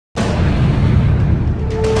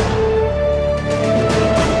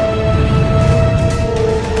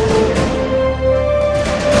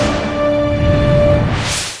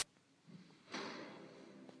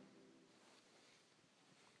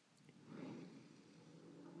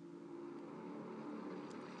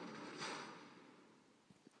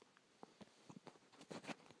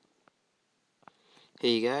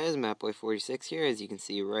Hey guys, MapBoy46 here, as you can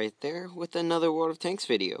see right there, with another World of Tanks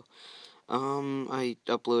video. I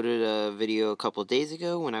uploaded a video a couple days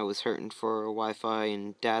ago when I was hurting for Wi-Fi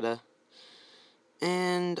and data,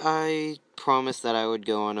 and I promised that I would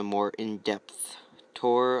go on a more in-depth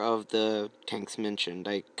tour of the tanks mentioned.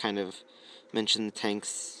 I kind of mentioned the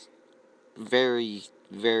tanks very,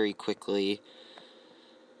 very quickly,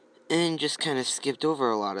 and just kind of skipped over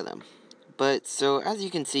a lot of them. But, so, as you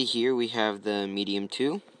can see here, we have the Medium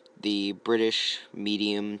 2, the British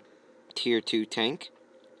Medium Tier 2 tank.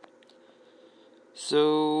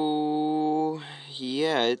 So,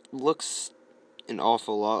 yeah, it looks an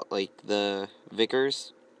awful lot like the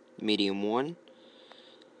Vickers Medium 1.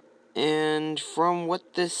 And from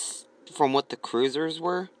what the cruisers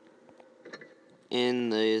were in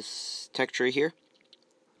this tech tree here,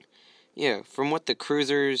 yeah, from what the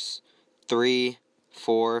cruisers 3,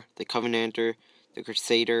 4, the Covenanter, the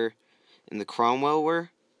Crusader, and the Cromwell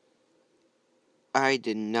were, I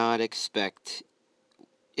did not expect,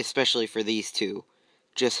 especially for these two,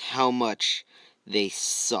 just how much they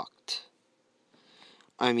sucked.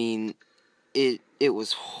 I mean, it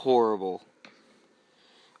was horrible.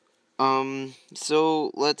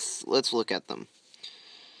 So let's look at them.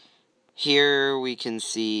 Here we can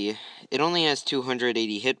see it only has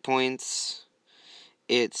 280 hit points.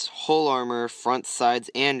 Its whole armor, front, sides,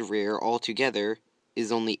 and rear all together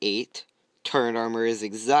is only 8. Turret armor is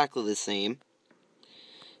exactly the same.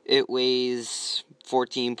 It weighs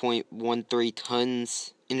 14.13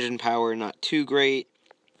 tons. Engine power not too great.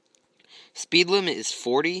 Speed limit is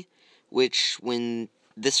 40, which when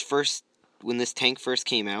this tank first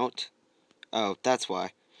came out, oh, that's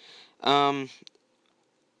why. I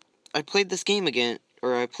played this game again,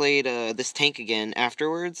 or I played this tank again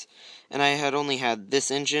afterwards, and I had only had this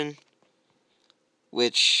engine,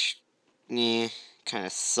 which, kind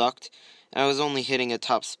of sucked. And I was only hitting a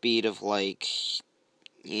top speed of like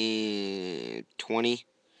 20.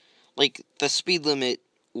 Like, the speed limit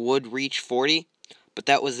would reach 40, but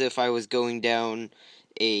that was if I was going down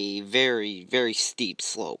a very, very steep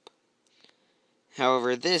slope.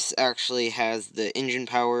 However, this actually has the engine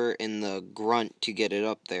power and the grunt to get it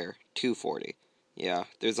up there, 240. Yeah,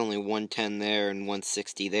 there's only 110 there and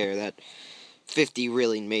 160 there. That 50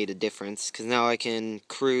 really made a difference, because now I can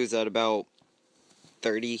cruise at about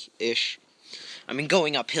 30-ish. I mean,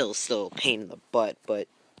 going uphill is still a pain in the butt, but,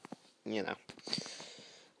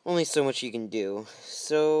 only so much you can do.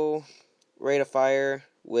 So, rate of fire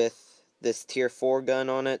with this tier 4 gun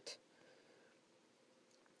on it.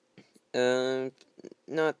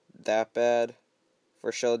 Not that bad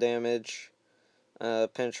for shell damage.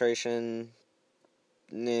 Penetration,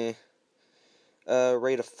 nah.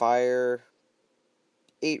 Rate of fire,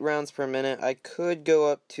 8 rounds per minute. I could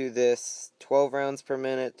go up to this 12 rounds per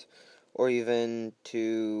minute, or even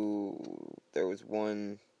to, there was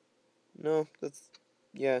one, no,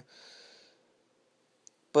 yeah.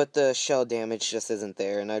 But the shell damage just isn't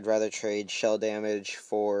there, and I'd rather trade shell damage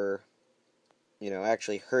for,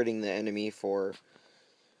 actually hurting the enemy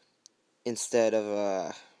instead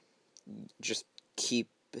of, just keep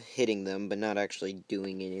hitting them, but not actually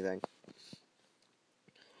doing anything.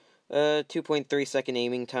 2.3 second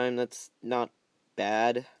aiming time, that's not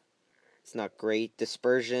bad. It's not great.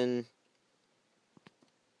 Dispersion,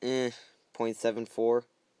 0.74.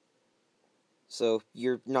 So,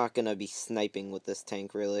 you're not gonna be sniping with this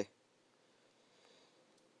tank, really.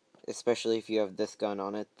 Especially if you have this gun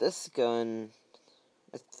on it. This gun,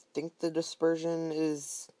 I think the dispersion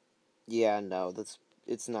is, no,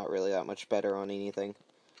 it's not really that much better on anything.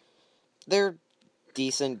 They're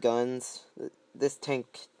decent guns. This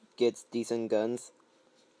tank gets decent guns.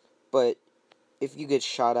 But if you get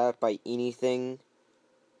shot at by anything,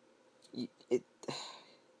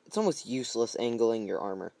 it's almost useless angling your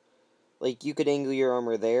armor. Like, you could angle your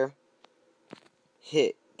armor there,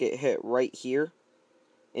 get hit right here,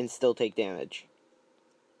 and still take damage.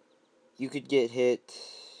 You could get hit,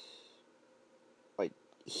 like,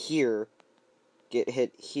 here, get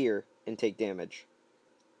hit here, and take damage.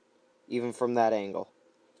 Even from that angle.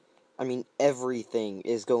 I mean, everything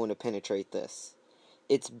is going to penetrate this.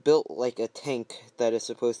 It's built like a tank that is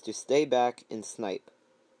supposed to stay back and snipe.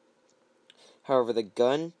 However, the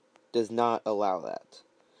gun does not allow that.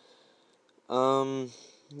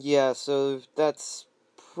 Yeah, so that's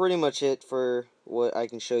pretty much it for what I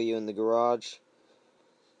can show you in the garage.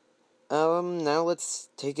 Now let's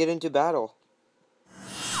take it into battle.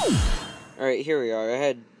 Alright, here we are. I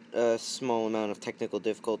had a small amount of technical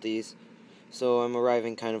difficulties, so I'm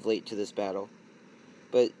arriving kind of late to this battle.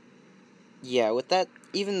 But, yeah, with that,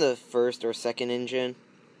 even the first or second engine,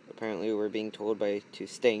 apparently we're being told to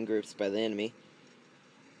stay in groups by the enemy.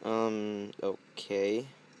 Okay.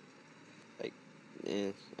 Like,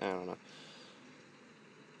 I don't know.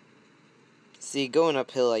 See, going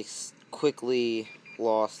uphill, I quickly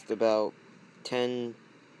lost about 10,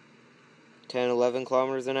 11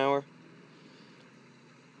 kilometers an hour.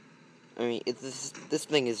 I mean, this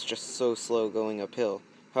thing is just so slow going uphill.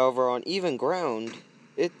 However, on even ground,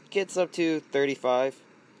 it gets up to 35.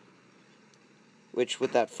 Which,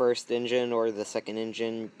 with that first engine or the second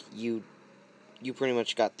engine, you pretty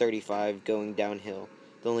much got 35 going downhill.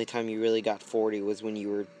 The only time you really got 40 was when you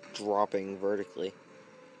were dropping vertically.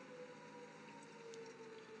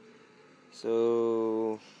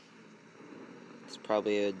 So, it's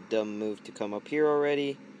probably a dumb move to come up here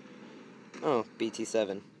already. Oh,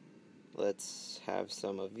 BT7. Let's have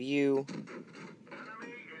some of you.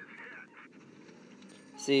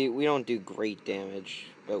 See, we don't do great damage,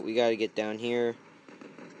 but we gotta get down here,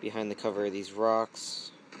 behind the cover of these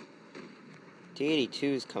rocks.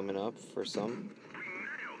 T-82's coming up for some.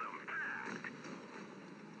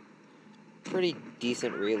 Pretty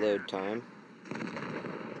decent reload time.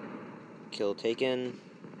 Kill taken.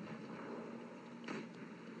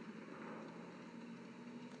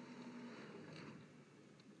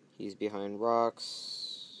 He's behind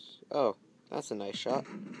rocks. Oh, that's a nice shot.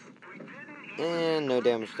 And no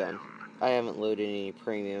damage done. I haven't loaded any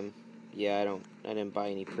premium. Yeah, I didn't buy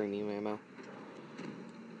any premium ammo.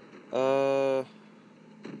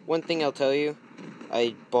 One thing I'll tell you,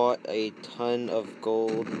 I bought a ton of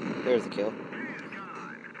gold. There's a kill.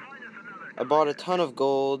 I bought a ton of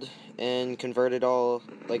gold and converted all,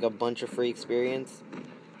 like, a bunch of free experience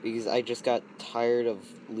because I just got tired of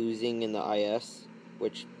losing in the IS,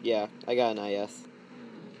 which, yeah, I got an IS.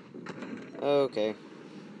 Okay.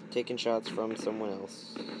 Taking shots from someone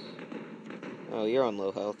else. Oh, you're on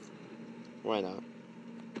low health. Why not?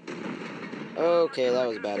 Okay, that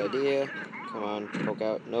was a bad idea. Come on, poke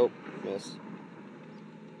out. Nope, miss.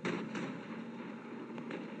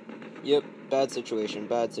 Yep, bad situation,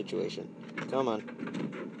 bad situation. Come on.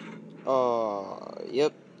 Oh,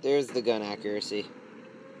 yep, there's the gun accuracy.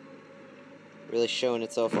 Really showing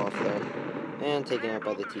itself off there. And taken out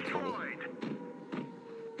by the T-20.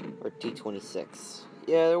 Or T-26.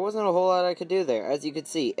 Yeah, there wasn't a whole lot I could do there. As you could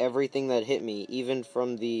see, everything that hit me, even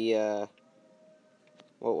from the,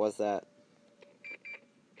 what was that?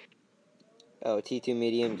 Oh, T2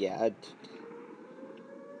 medium, yeah.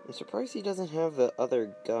 I'm surprised he doesn't have the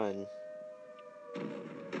other gun.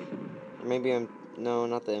 Or maybe no,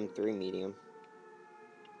 not the M3 medium.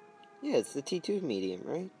 Yeah, it's the T2 medium,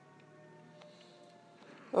 right?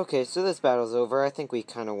 Okay, so this battle's over. I think we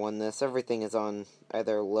kind of won this. Everything is on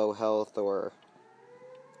either low health or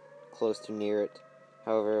close to near it.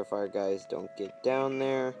 However, if our guys don't get down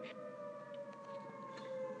there...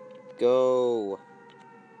 Go!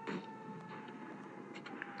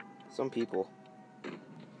 Some people.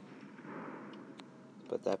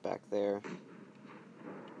 Put that back there.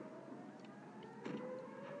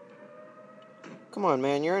 Come on,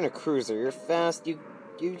 man, you're in a cruiser. You're fast. You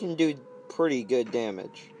can do pretty good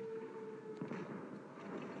damage.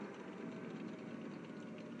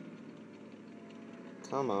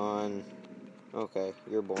 Come on. Okay,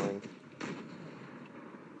 you're boring.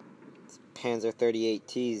 This Panzer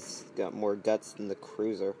 38T's got more guts than the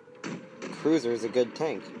cruiser. The cruiser is a good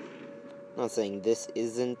tank. I'm not saying this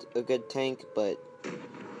isn't a good tank, but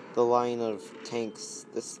the line of tanks,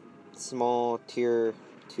 this small tier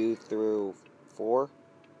 2 through 4,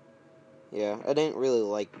 yeah, I didn't really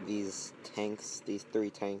like these tanks, these 3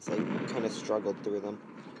 tanks. I kind of struggled through them.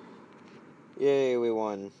 Yay, we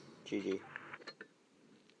won. GG.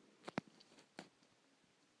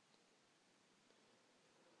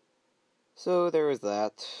 So there was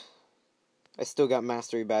that. I still got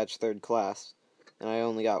Mastery Badge 3rd class. And I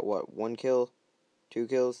only got, what, 1 kill? 2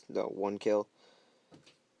 kills? No, 1 kill.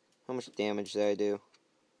 How much damage did I do?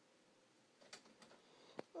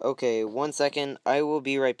 Okay, 1 second. I will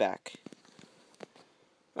be right back.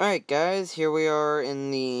 Alright, guys. Here we are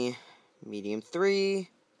in the medium 3.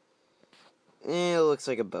 It looks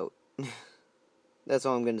like a boat. That's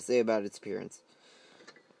all I'm going to say about its appearance.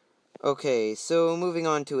 Okay, so moving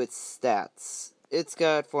on to its stats. It's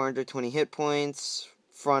got 420 hit points,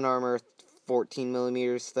 front armor 14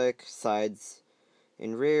 millimeters thick, sides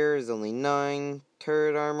and rear is only 9,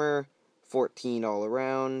 turret armor 14 all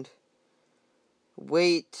around.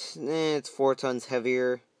 Weight, it's 4 tons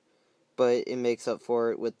heavier, but it makes up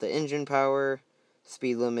for it with the engine power.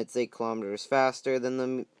 Speed limit's 8 kilometers faster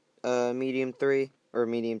than the medium 3, or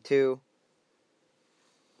medium 2.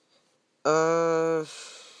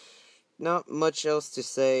 Not much else to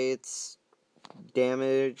say. Its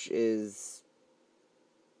damage is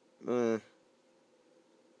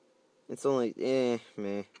It's only,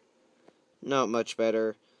 meh. Not much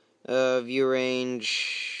better. View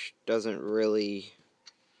range doesn't really,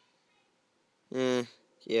 yeah,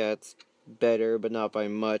 it's better, but not by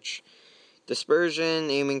much.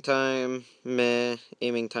 Dispersion, aiming time, meh.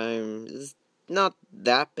 Aiming time is not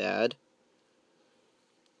that bad.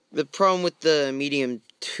 The problem with the medium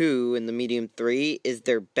 2 and the medium 3 is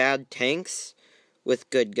they're bad tanks with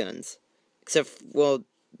good guns. Except, well,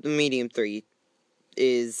 the medium 3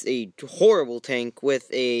 is a horrible tank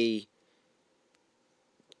with a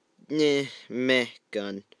meh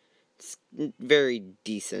gun. It's very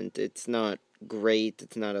decent. It's not great.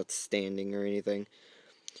 It's not outstanding or anything.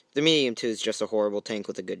 The medium 2 is just a horrible tank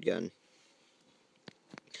with a good gun.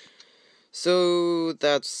 So,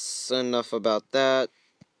 that's enough about that.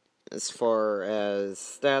 As far as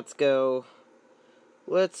stats go,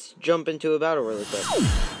 let's jump into a battle really quick.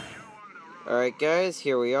 Alright guys,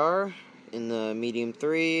 here we are in the medium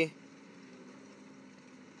 3.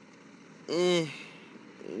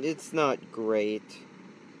 It's not great.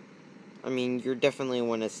 I mean, you definitely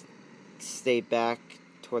want to stay back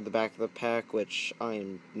toward the back of the pack, which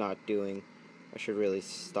I'm not doing. I should really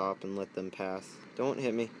stop and let them pass. Don't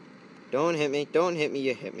hit me. Don't hit me. Don't hit me.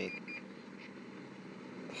 You hit me.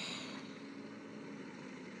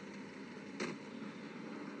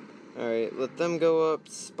 Alright, let them go up,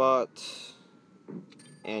 spot,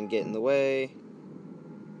 and get in the way.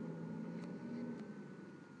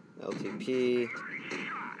 LTP.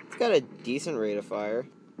 It's got a decent rate of fire.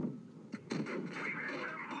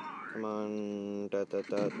 Come on.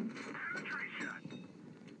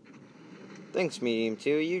 Thanks, medium 2.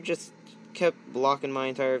 You just kept blocking my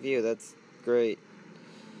entire view. That's great.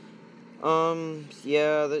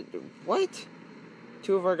 Yeah, what?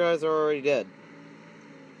 2 of our guys are already dead.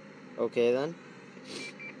 Okay, then.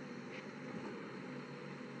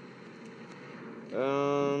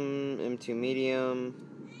 M2 medium.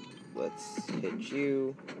 Let's hit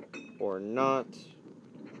you. Or not.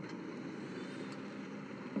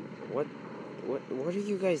 What are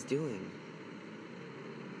you guys doing?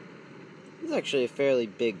 This is actually a fairly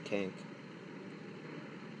big tank.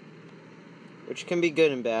 Which can be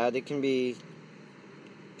good and bad. It can be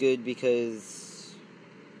good because...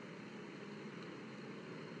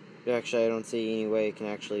 Actually, I don't see any way it can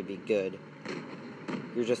actually be good.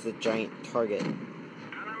 You're just a giant target.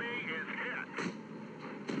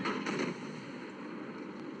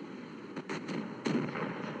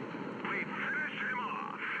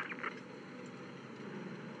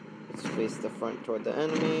 Let's face the front toward the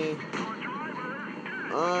enemy.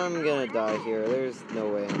 I'm gonna die here. There's no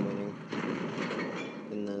way I'm winning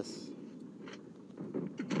in this.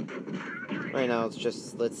 Right now, it's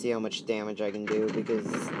just, let's see how much damage I can do, because,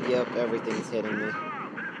 yep, everything's hitting me.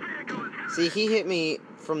 See, he hit me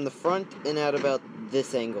from the front and at about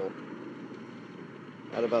this angle.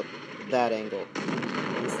 At about that angle.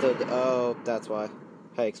 And still, oh, that's why.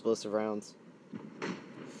 High explosive rounds.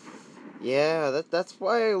 Yeah, that's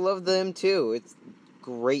why I love the M2. It's a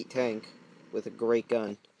great tank with a great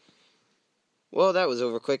gun. Well, that was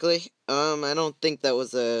over quickly. I don't think that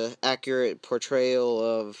was a accurate portrayal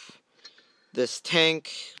of this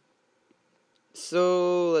tank.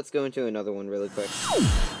 So, let's go into another one really quick.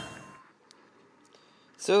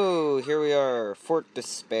 So, here we are, Fort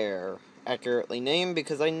Despair. Accurately named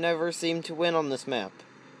because I never seem to win on this map.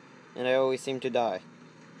 And I always seem to die.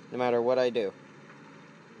 No matter what I do.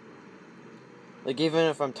 Like, even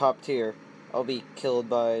if I'm top tier, I'll be killed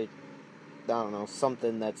by, I don't know,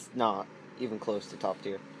 something that's not even close to top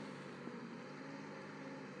tier.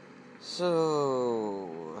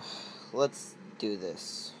 So, let's do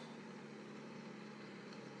this.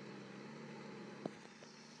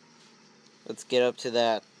 Let's get up to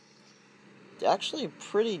that actually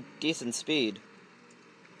pretty decent speed.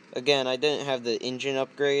 Again, I didn't have the engine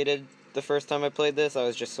upgraded the first time I played this. I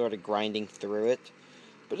was just sort of grinding through it.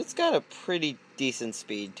 But it's got a pretty decent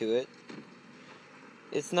speed to it.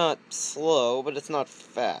 It's not slow, but it's not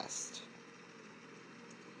fast.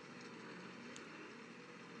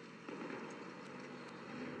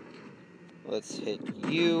 Let's hit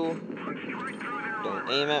you. Don't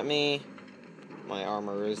aim at me. My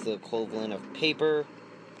armor is the equivalent of paper.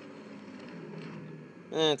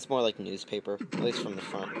 It's more like newspaper, at least from the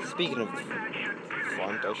front. Speaking of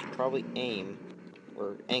front, I should probably aim.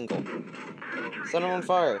 Or angle. Set him on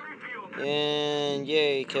fire. And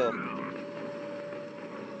yay, kill.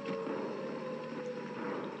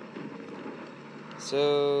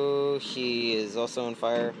 So, he is also on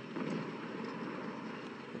fire.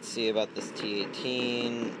 Let's see about this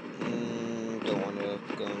T-18. Don't want to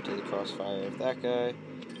go into the crossfire of that guy.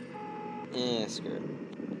 Screw it.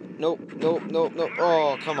 Nope, nope, nope, nope.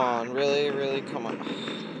 Oh, come on. Really, really, come on.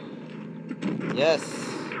 Yes.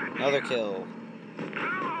 Another kill.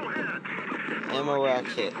 Ammo rack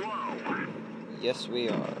hit. Yes, we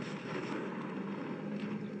are.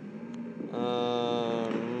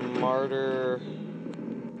 Martyr.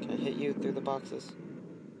 Can I hit you through the boxes?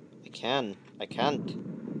 I can. I can't.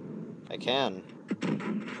 I can.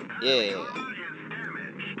 Yeah.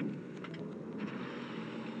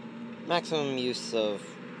 Maximum use of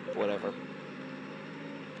whatever.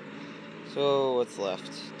 So, what's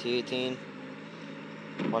left? T18?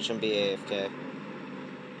 Watch him be AFK.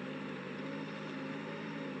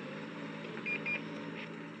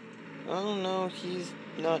 Oh no, he's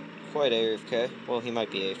not quite AFK. Well, he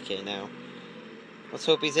might be AFK now. Let's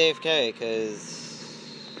hope he's AFK, because...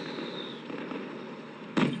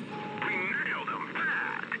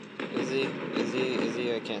 Is he? Is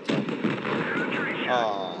he? I can't tell.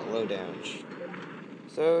 Aw, low damage.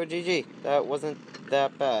 So, GG. That wasn't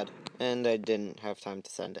that bad. And I didn't have time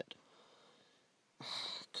to send it.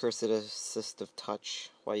 Cursed assist of touch.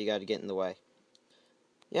 Why you gotta get in the way?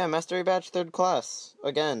 Yeah, Mastery Badge 3rd class.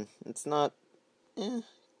 Again, it's not... 2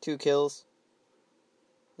 kills.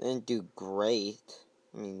 Didn't do great.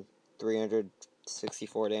 I mean,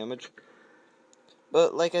 364 damage.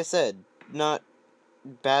 But, like I said, not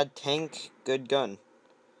bad tank, good gun.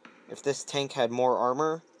 If this tank had more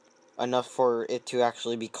armor, enough for it to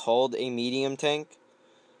actually be called a medium tank,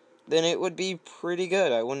 then it would be pretty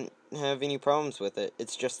good. I wouldn't have any problems with it.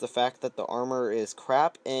 It's just the fact that the armor is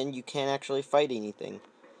crap and you can't actually fight anything.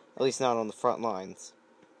 At least not on the front lines.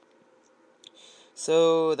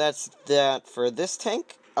 So that's that for this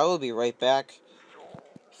tank. I will be right back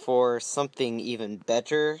for something even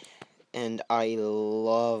better. And I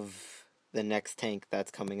love the next tank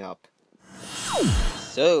that's coming up.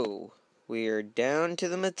 So, we're down to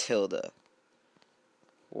the Matilda.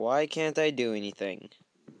 Why can't I do anything?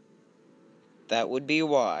 That would be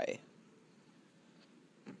why.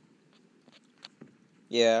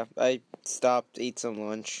 Yeah, I stopped, ate some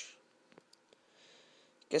lunch.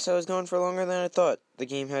 Guess I was gone for longer than I thought. The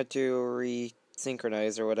game had to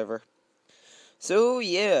re-synchronize or whatever. So,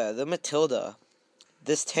 yeah, the Matilda.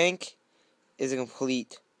 This tank is a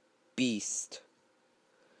complete beast.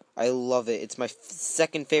 I love it. It's my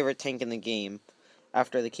second favorite tank in the game,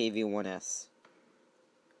 after the KV-1S.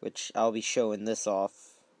 Which I'll be showing this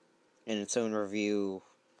off in its own review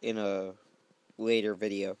in a later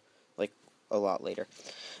video. Like, a lot later.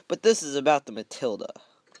 But this is about the Matilda.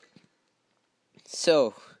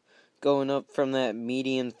 So, going up from that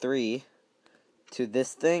medium 3 to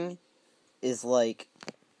this thing is like...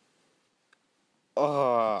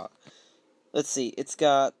 let's see, it's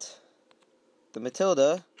got the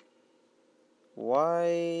Matilda. Why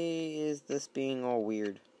is this being all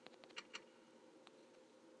weird?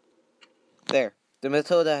 There. The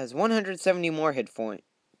Matilda has 170 more hit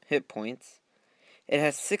points. It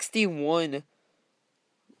has 61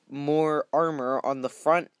 more armor on the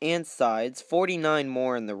front and sides, 49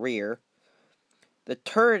 more in the rear. The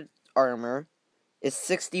turret armor is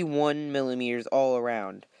 61 millimeters all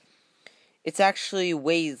around. It actually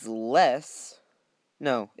weighs less.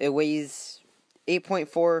 No, it weighs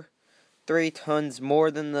 8.43 tons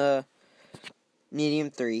more than the medium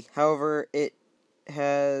 3. However, it's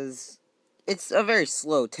a very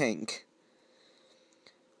slow tank.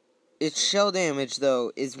 Its shell damage,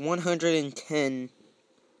 though, is 110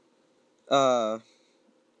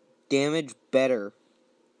 damage better.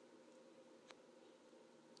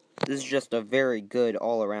 This is just a very good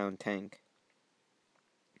all-around tank.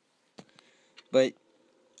 But,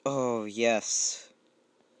 oh yes.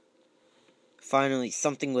 Finally,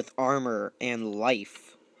 something with armor and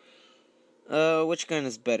life. Which gun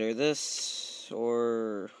is better? This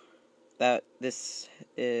or that? This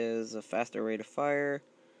is a faster rate of fire.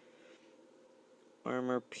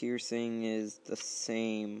 Armor piercing is the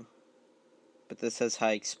same, but this has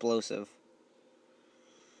high explosive.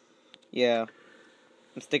 Yeah,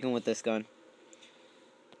 I'm sticking with this gun.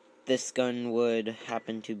 This gun would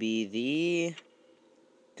happen to be the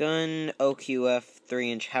gun OQF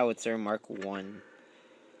 3-inch howitzer Mark 1.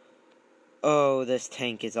 Oh, this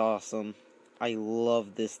tank is awesome. I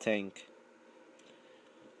love this tank.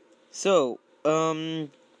 So,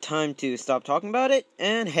 time to stop talking about it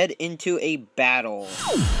and head into a battle.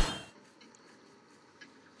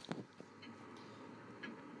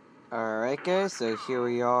 Alright guys, so here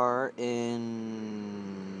we are in...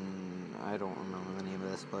 I don't remember the name of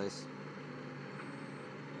this place.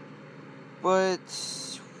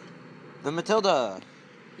 But... the Matilda!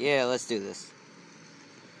 Yeah, let's do this.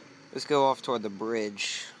 Let's go off toward the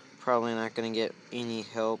bridge. Probably not gonna get any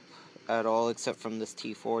help at all, except from this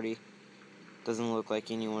T40. Doesn't look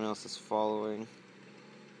like anyone else is following.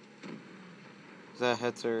 Is that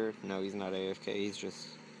Hetzer? No, he's not AFK. He's just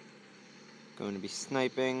going to be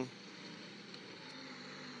sniping.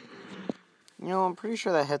 You know, I'm pretty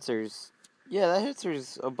sure that Hetzer's... Yeah, that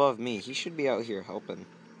Hetzer's above me. He should be out here helping.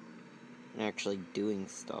 And actually doing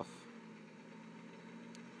stuff.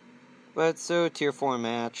 But so, tier 4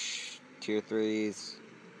 match. Tier 3's...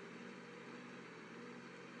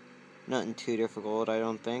 nothing too difficult, I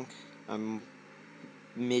don't think. I'm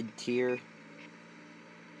mid-tier.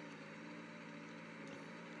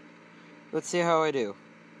 Let's see how I do.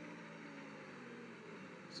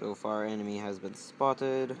 So far, enemy has been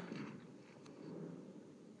spotted.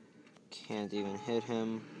 Can't even hit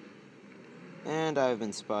him. And I've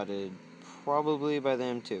been spotted probably by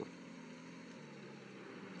them too.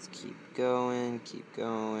 Let's keep going, keep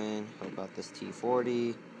going. How about this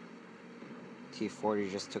T40? T40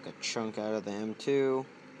 just took a chunk out of the M2.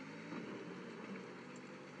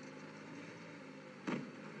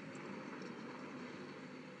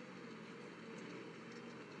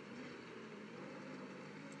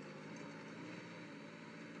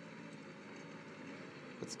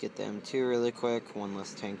 Let's get the M2 really quick. One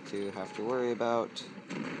less tank to have to worry about.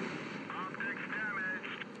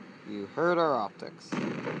 You hurt our optics.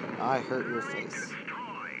 I hurt your face.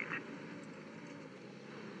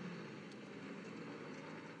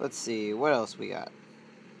 Let's see, what else we got?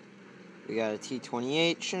 We got a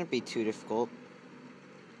T28, shouldn't be too difficult.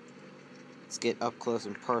 Let's get up close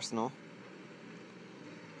and personal.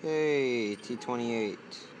 Hey, T28.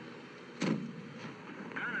 Enemy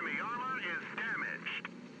armor is damaged.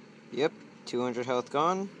 Yep, 200 health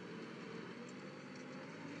gone.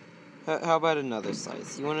 How about another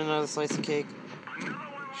slice? You want another slice of cake?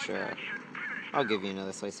 Sure. I'll give you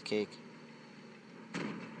another slice of cake.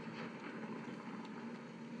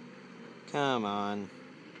 Come on.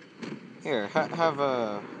 Here, have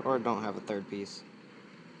a... or don't have a third piece.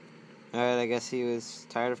 Alright, I guess he was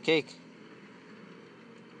tired of cake.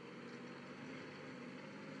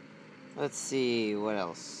 Let's see, what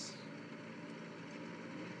else?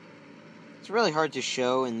 It's really hard to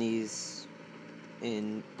show in these...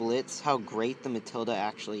 in Blitz how great the Matilda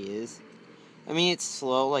actually is. I mean, it's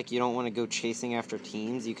slow, like you don't want to go chasing after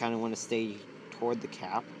teams, you kind of want to stay toward the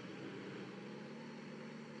cap.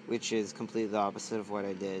 Which is completely the opposite of what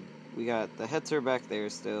I did. We got the Hetzer back there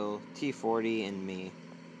still, T40 and me.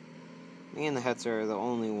 Me and the Hetzer are the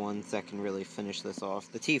only ones that can really finish this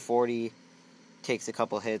off. The T40 takes a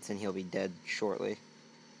couple hits and he'll be dead shortly.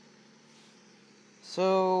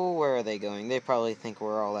 So, where are they going? They probably think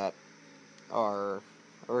we're all at our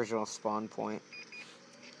original spawn point.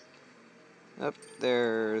 Up,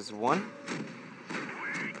 there's one.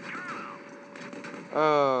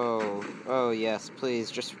 Oh yes, please,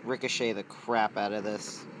 just ricochet the crap out of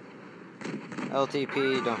this.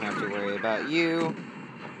 LTP, don't have to worry about you.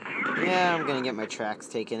 Yeah, I'm gonna get my tracks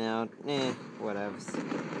taken out. Whatevs.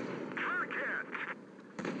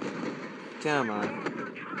 Come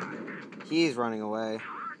on. He's running away.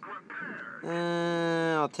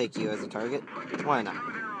 I'll take you as a target. Why not?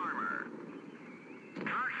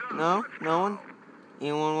 No? No one?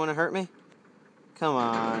 Anyone want to hurt me? Come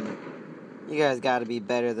on. You guys gotta be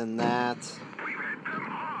better than that.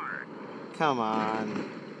 Come on.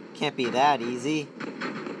 Can't be that easy.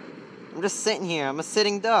 I'm just sitting here. I'm a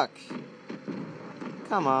sitting duck.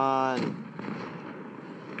 Come on.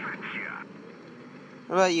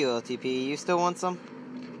 What about you, LTP? You still want some?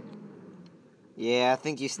 Yeah, I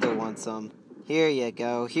think you still want some. Here you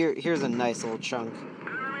go. Here's a nice little chunk.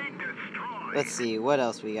 Let's see, what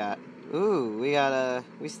else we got? Ooh,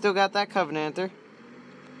 we still got that Covenanter.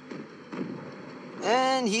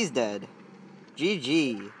 And he's dead.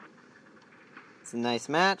 GG. It's a nice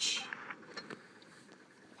match.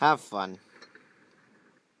 Have fun.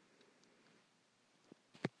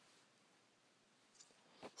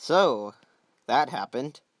 So, that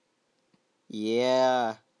happened.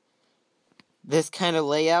 Yeah. This kind of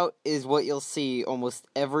layout is what you'll see almost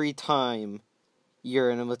every time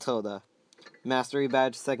you're in a Matilda. Mastery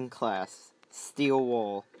badge 2nd class. Steel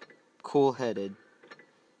wall. Cool-headed.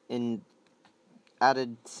 And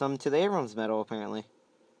added some to the Abrams medal, apparently.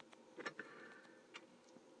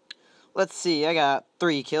 Let's see, I got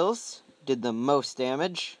 3 kills. Did the most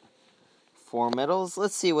damage. 4 medals.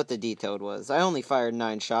 Let's see what the detailed was. I only fired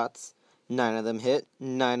 9 shots. 9 of them hit.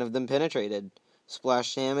 9 of them penetrated.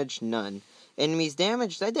 Splash damage, none. Enemies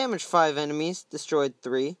damaged. I damaged 5 enemies. Destroyed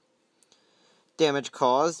 3. Damage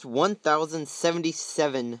caused,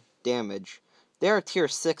 1,077 damage. There are tier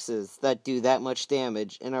 6s that do that much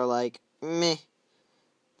damage and are like, meh.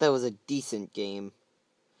 That was a decent game.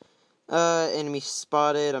 Enemy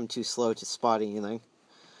spotted. I'm too slow to spot anything.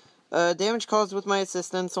 Damage caused with my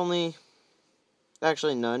assistance, only...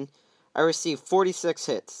 Actually, none. I received 46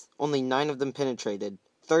 hits. Only 9 of them penetrated.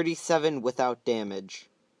 37 without damage.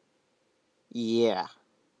 Yeah.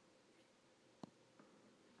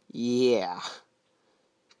 Yeah.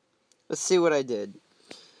 Let's see what I did.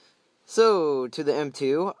 So, to the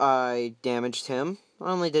M2, I damaged him.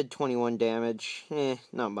 I only did 21 damage.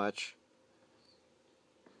 Not much.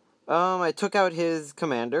 I took out his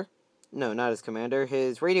commander. No, not his commander.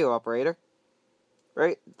 His radio operator.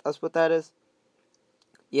 Right? That's what that is?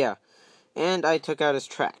 Yeah. And I took out his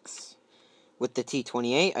tracks. With the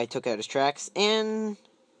T-28, I took out his tracks and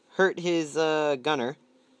hurt his gunner.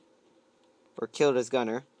 Or killed his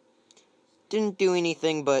gunner. Didn't do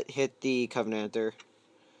anything but hit the Covenanter.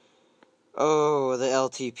 Oh, the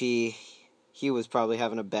LTP. He was probably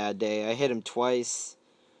having a bad day. I hit him twice.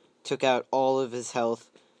 Took out all of his health.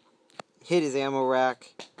 Hit his ammo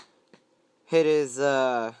rack. Hit his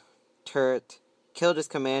turret. Killed his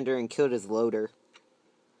commander and killed his loader.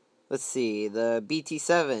 Let's see. The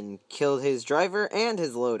BT-7 killed his driver and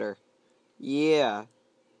his loader. Yeah.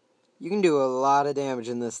 You can do a lot of damage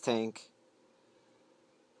in this tank.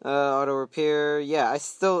 Auto repair. Yeah, I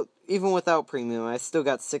still, even without premium, I still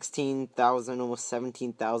got 16,000, almost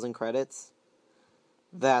 17,000 credits.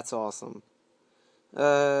 That's awesome.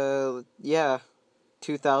 Yeah.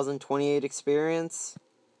 2,028 experience.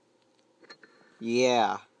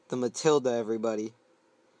 Yeah. The Matilda, everybody.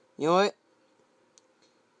 You know what?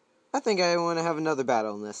 I think I want to have another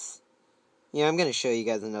battle in this. Yeah, I'm going to show you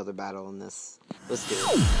guys another battle in this. Let's do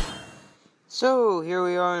it. So, here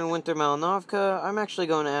we are in Winter Malnovka. I'm actually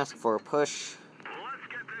going to ask for a push.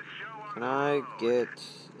 Can I get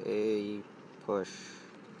a push?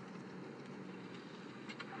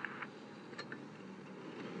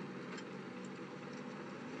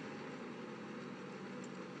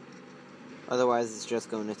 Otherwise, it's just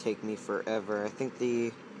going to take me forever. I think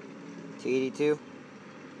the T-82?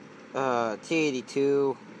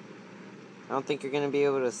 T-82... I don't think you're going to be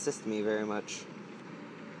able to assist me very much.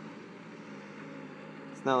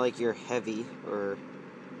 It's not like you're heavy or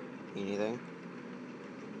anything.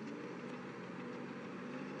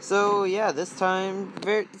 So, yeah, this time,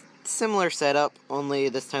 very similar setup, only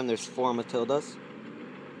this time there's 4 Matildas.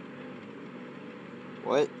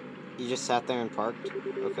 What? You just sat there and parked?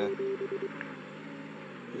 Okay.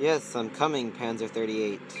 Yes, I'm coming, Panzer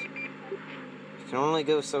 38. You can only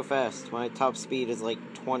go so fast. My top speed is like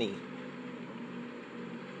 20.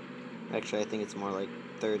 Actually, I think it's more like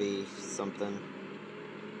 30-something.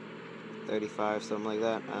 35, something like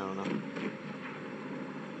that. I don't know.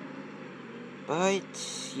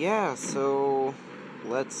 But, yeah, so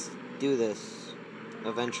let's do this.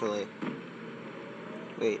 Eventually.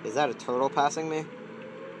 Wait, is that a turtle passing me?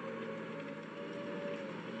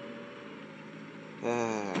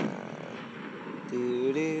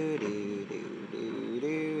 Do do do do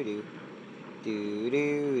do do do do do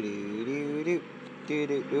do do do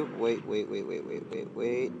do do.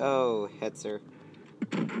 Wait. Oh, Hetzer.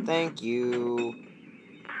 Thank you.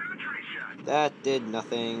 That did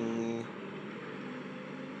nothing.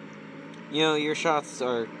 You know, your shots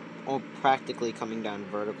are all practically coming down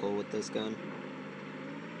vertical with this gun.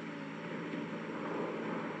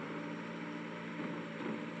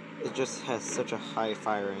 It just has such a high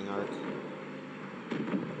firing arc.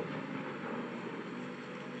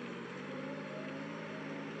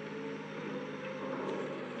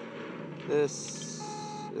 This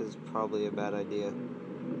is probably a bad idea.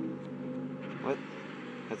 What?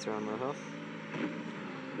 That's around low health.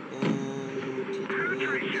 And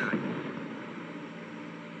T-28.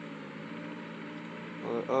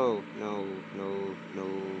 Oh, no,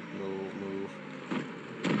 move.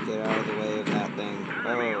 Get out of the way of that thing.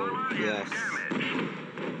 Oh, yes.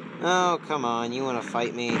 Oh, come on, you want to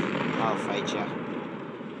fight me? I'll fight ya.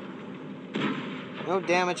 No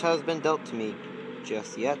damage has been dealt to me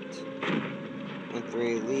just yet.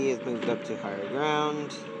 Infantry Lee has moved up to higher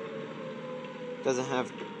ground. Doesn't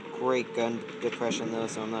have great gun depression though,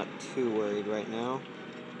 so I'm not too worried right now.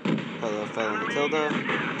 Hello, fellow Matilda.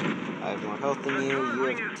 I have more health than you. You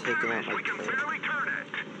have taken out my turret.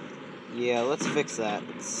 Yeah, let's fix that.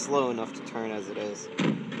 It's slow enough to turn as it is.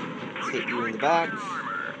 Let's hit you in the back.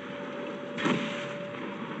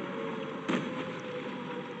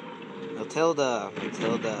 Matilda,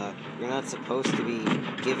 you're not supposed to be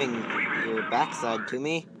giving your backside to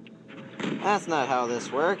me. That's not how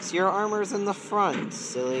this works. Your armor's in the front,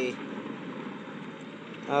 silly.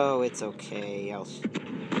 Oh, it's okay. I'll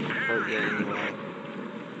hurt you anyway.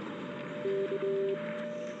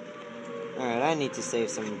 Alright, I need to save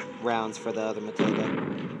some rounds for the other Matilda.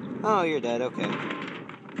 Oh, you're dead, okay.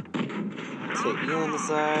 Let's hit you on the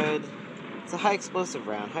side. It's a high explosive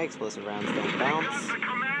round. High explosive rounds don't bounce. The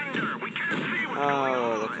commander. We can't see what's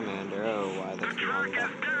Oh, the commander. Oh, why the Turret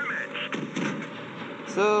commander? is damaged.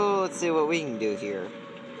 So, let's see what we can do here.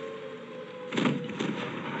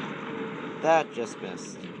 That just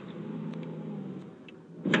missed.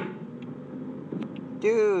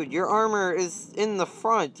 Dude, your armor is in the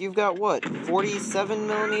front. You've got, what, 47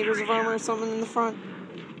 millimeters of armor or something in the front?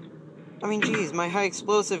 I mean, geez, my high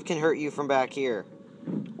explosive can hurt you from back here.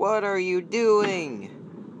 What are you doing?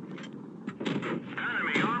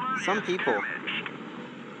 Enemy armor Some is people. damaged.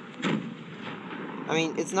 I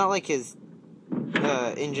mean, it's not like his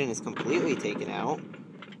engine is completely taken out.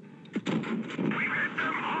 We've hit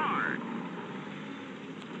them hard.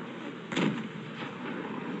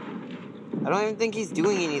 I don't even think he's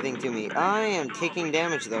doing anything to me. I am taking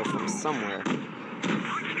damage, though, from somewhere.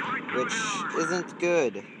 Which isn't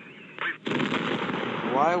good.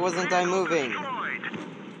 Why wasn't I moving?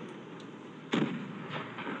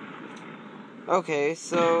 Okay,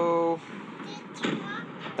 so...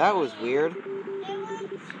 that was weird.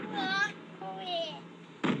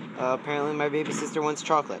 Apparently my baby sister wants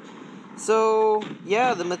chocolate. So,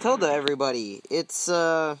 yeah, the Matilda, everybody. It's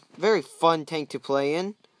a very fun tank to play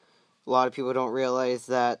in. A lot of people don't realize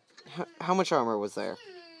that... how much armor was there?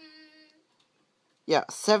 Yeah,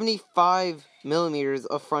 75 millimeters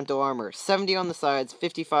of frontal armor. 70 on the sides,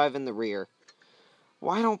 55 in the rear.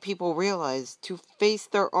 Why don't people realize to face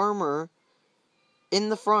their armor in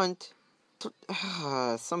the front?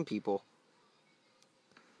 Some people.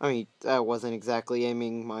 I mean, I wasn't exactly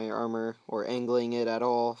aiming my armor or angling it at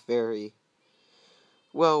all very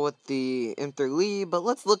well with the M3 Lee, but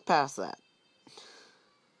let's look past that.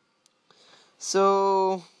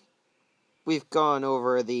 So, we've gone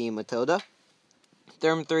over the Matilda, the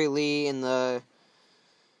M3 Lee in the,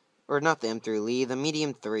 or not the M3 Lee, the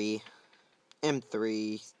medium 3,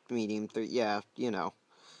 M3, medium 3, yeah, you know.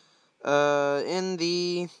 In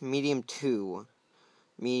the medium 2.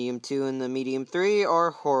 Medium 2 and the medium 3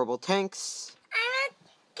 are horrible tanks. I'm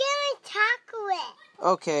getting chocolate.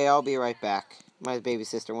 Okay, I'll be right back. My baby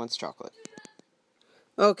sister wants chocolate.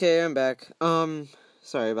 Okay, I'm back.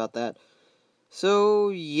 Sorry about that. So,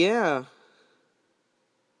 yeah.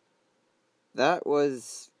 That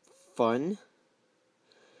was fun.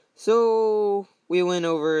 So, we went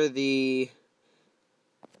over the...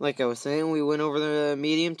 like I was saying, we went over the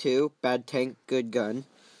medium 2, bad tank, good gun.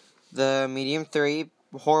 The medium 3,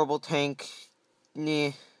 horrible tank,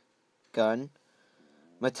 gun.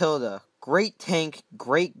 Matilda, great tank,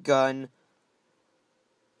 great gun.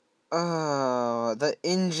 Oh, the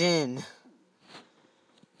engine.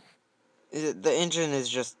 The engine is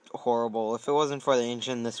just horrible. If it wasn't for the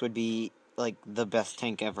engine, this would be, like, the best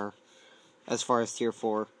tank ever. As far as tier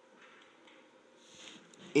 4.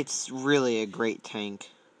 It's really a great tank.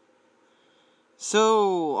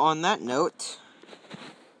 So, on that note,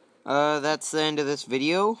 that's the end of this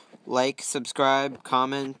video. Like, subscribe,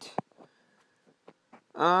 comment.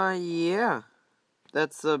 Yeah.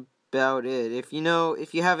 That's about it. If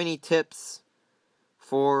you have any tips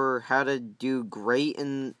for how to do great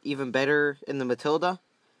and even better in the Matilda,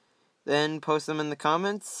 then post them in the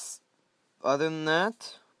comments. Other than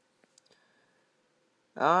that,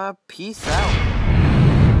 peace out.